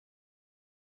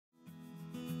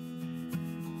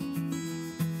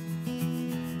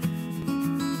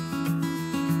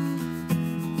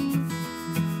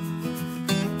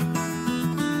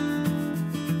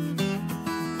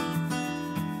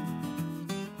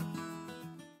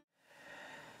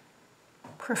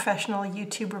professional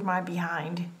YouTuber my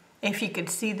behind. If you could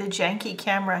see the janky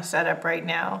camera setup right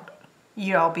now,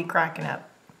 you'd all be cracking up.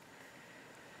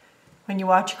 When you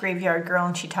watch Graveyard Girl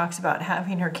and she talks about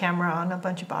having her camera on a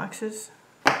bunch of boxes.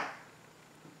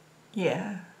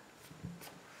 Yeah.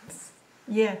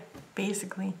 Yeah,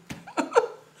 basically.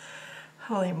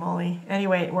 Holy moly.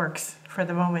 Anyway, it works for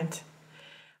the moment.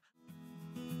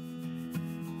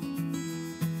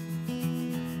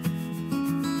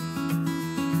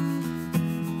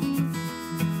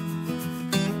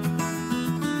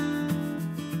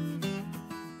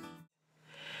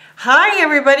 Hi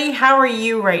everybody, how are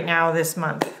you right now this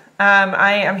month?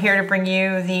 I am here to bring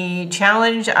you the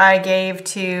challenge I gave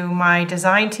to my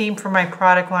design team for my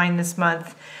product line this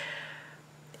month.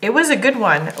 It was a good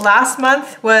one. Last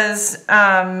month was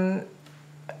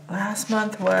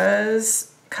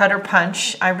Cut or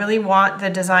Punch. I really want the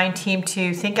design team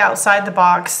to think outside the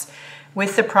box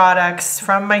with the products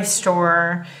from my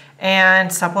store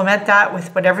and supplement that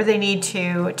with whatever they need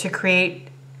to create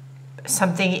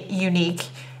something unique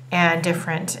and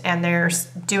different, and they're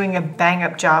doing a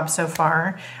bang-up job so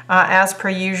far. As per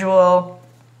usual,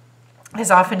 as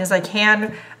often as I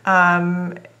can,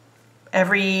 at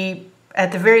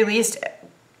the very least,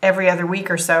 every other week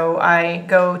or so, I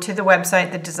go to the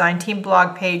website, the design team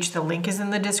blog page, the link is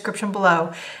in the description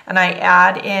below, and I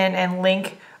add in and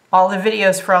link all the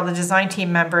videos for all the design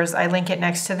team members. I link it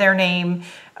next to their name,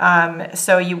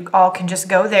 so you all can just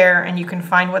go there and you can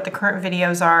find what the current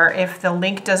videos are. If the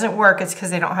link doesn't work, it's because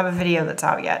they don't have a video that's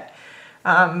out yet.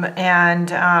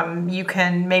 You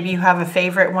can, maybe you have a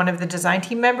favorite one of the design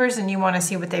team members and you want to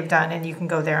see what they've done, and you can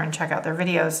go there and check out their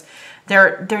videos.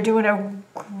 They're doing a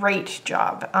great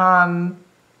job.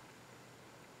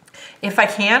 If I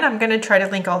can, I'm going to try to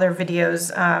link all their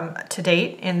videos to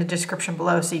date in the description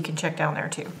below so you can check down there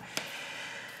too.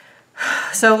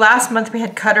 So last month we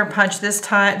had Cut or Punch.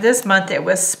 This month it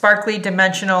was Sparkly,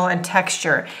 Dimensional, and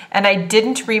Texture. And I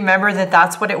didn't remember that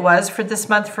that's what it was for this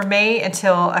month for May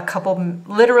until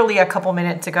literally a couple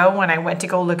minutes ago when I went to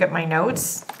go look at my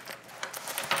notes.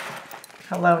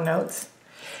 Hello, notes.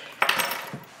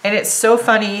 And it's so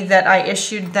funny that I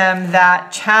issued them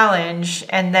that challenge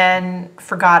and then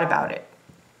forgot about it.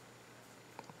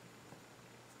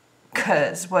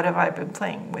 Because what have I been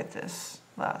playing with this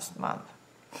last month?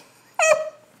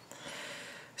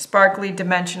 Sparkly,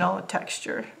 Dimensional,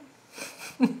 Texture.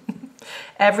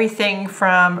 Everything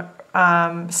from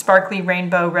sparkly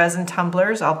rainbow resin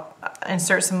tumblers, I'll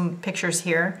insert some pictures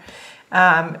here,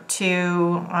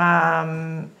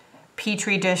 to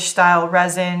Petri dish style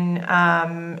resin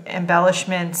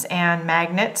embellishments and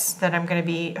magnets that I'm going to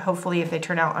be, hopefully if they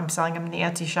turn out, I'm selling them in the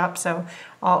Etsy shop, so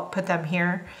I'll put them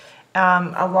here,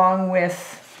 along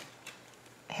with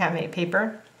handmade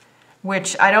paper,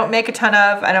 which I don't make a ton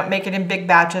of. I don't make it in big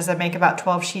batches. I make about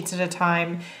 12 sheets at a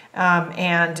time,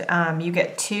 you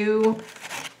get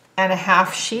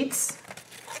 2.5 sheets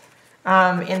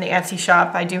in the Etsy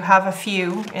shop. I do have a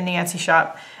few in the Etsy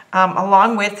shop.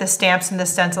 Along with the stamps and the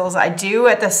stencils. I do,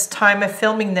 at this time of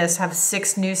filming this, have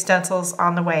 6 new stencils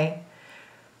on the way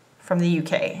from the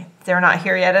UK. They're not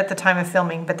here yet at the time of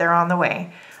filming, but they're on the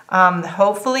way.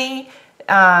 Hopefully,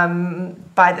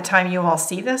 by the time you all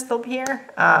see this, they'll be here,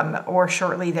 or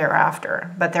shortly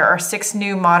thereafter. But there are 6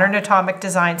 new Modern Atomic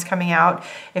designs coming out.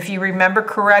 If you remember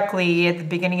correctly, at the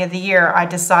beginning of the year, I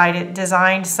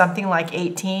designed something like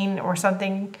 18 or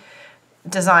something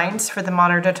designs for the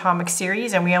Modern Atomic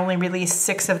series, and we only released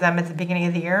 6 of them at the beginning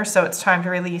of the year, so it's time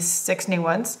to release 6 new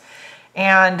ones.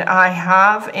 And I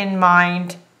have in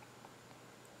mind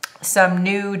some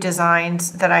new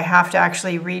designs that I have to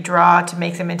actually redraw to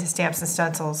make them into stamps and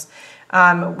stencils.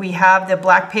 We have the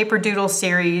Black Paper Doodle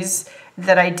series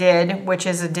that I did, which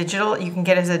is a digital, you can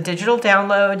get it as a digital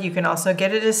download. You can also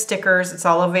get it as stickers. It's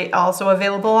also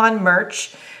available on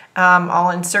merch.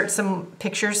 I'll insert some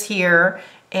pictures here,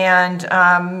 and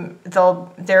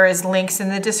there is links in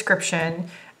the description.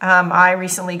 I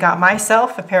recently got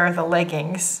myself a pair of the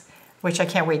leggings, which I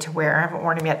can't wait to wear. I haven't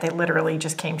worn them yet. They literally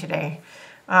just came today.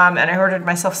 And I ordered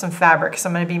myself some fabric, so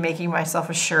I'm going to be making myself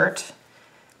a shirt.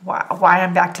 Why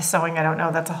I'm back to sewing, I don't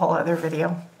know. That's a whole other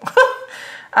video.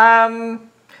 But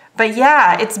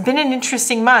yeah, it's been an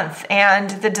interesting month, and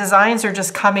the designs are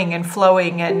just coming and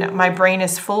flowing, and my brain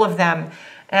is full of them.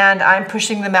 And I'm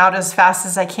pushing them out as fast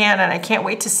as I can, and I can't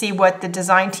wait to see what the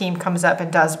design team comes up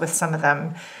and does with some of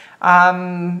them.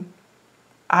 I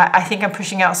think I'm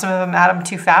pushing out some of them at them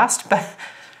too fast, but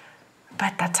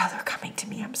that's how they're coming to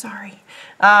me. I'm sorry.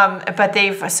 But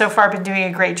they've so far been doing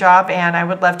a great job, and I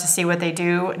would love to see what they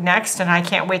do next, and I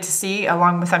can't wait to see,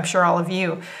 along with, I'm sure, all of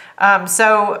you.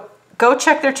 So go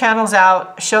check their channels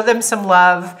out, show them some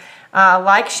love.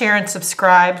 Like, share, and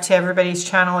subscribe to everybody's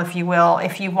channel if you will.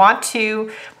 If you want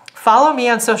to, follow me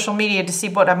on social media to see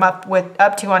what I'm up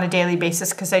to on a daily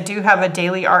basis, because I do have a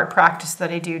daily art practice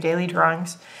that I do, daily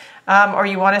drawings. Or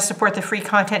you want to support the free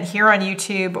content here on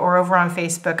YouTube or over on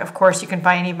Facebook. Of course, you can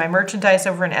buy any of my merchandise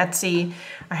over in Etsy.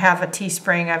 I have a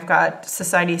Teespring. I've got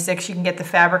Society 6. You can get the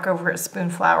fabric over at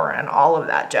Spoonflower and all of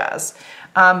that jazz.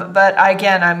 But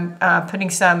again, I'm putting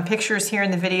some pictures here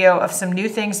in the video of some new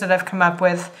things that I've come up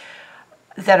with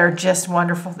that are just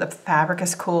wonderful. The fabric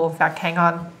is cool. In fact, hang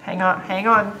on.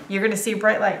 You're going to see a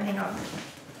bright light. Hang on.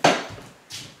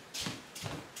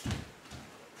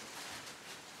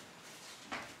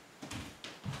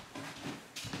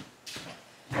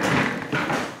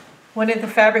 One of the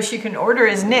fabrics you can order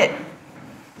is knit.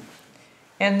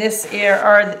 And this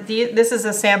is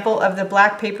a sample of the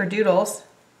black paper doodles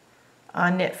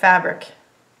on knit fabric.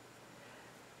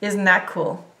 Isn't that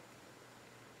cool?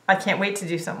 I can't wait to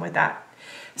do something with that.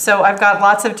 So I've got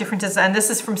lots of different designs, and this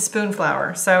is from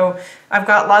Spoonflower. So I've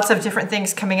got lots of different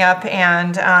things coming up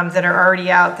and that are already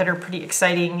out that are pretty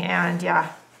exciting, and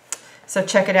yeah. So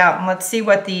check it out and let's see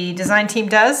what the design team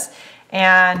does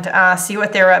and see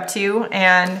what they're up to.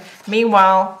 And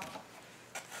meanwhile,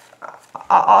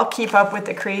 I'll keep up with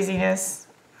the craziness.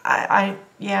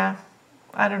 Yeah,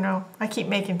 I don't know. I keep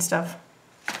making stuff.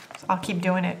 I'll keep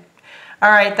doing it. All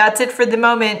right, that's it for the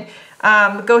moment.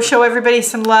 Go show everybody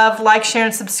some love. Like, share,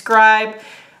 and subscribe.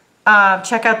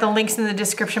 Check out the links in the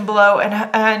description below.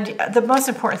 And the most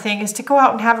important thing is to go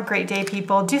out and have a great day,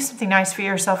 people. Do something nice for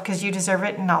yourself because you deserve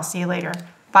it, and I'll see you later.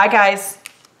 Bye, guys.